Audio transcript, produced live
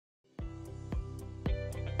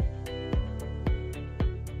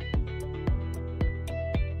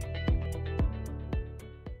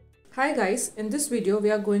Hi guys, in this video we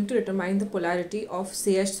are going to determine the polarity of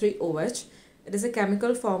CH3OH. It is a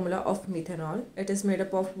chemical formula of methanol. It is made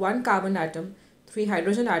up of one carbon atom, three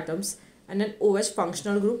hydrogen atoms and an OH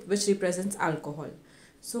functional group which represents alcohol.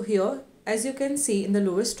 So here, as you can see in the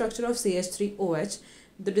Lewis structure of CH3OH,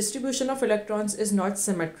 the distribution of electrons is not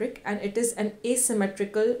symmetric and it is an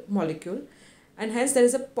asymmetrical molecule, and hence there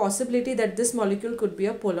is a possibility that this molecule could be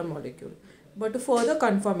a polar molecule. But to further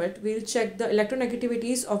confirm it, we'll check the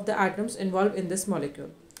electronegativities of the atoms involved in this molecule.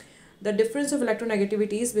 The difference of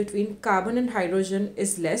electronegativities between carbon and hydrogen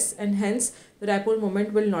is less, and hence the dipole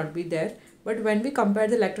moment will not be there. But when we compare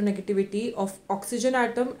the electronegativity of oxygen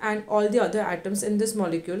atom and all the other atoms in this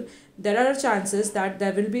molecule, there are chances that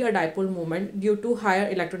there will be a dipole moment due to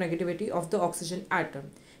higher electronegativity of the oxygen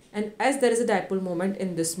atom. And as there is a dipole moment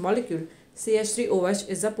in this molecule, CH3OH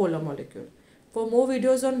is a polar molecule. For more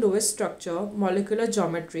videos on Lewis structure, molecular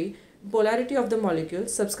geometry, polarity of the molecule,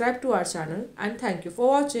 subscribe to our channel, and thank you for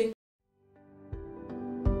watching.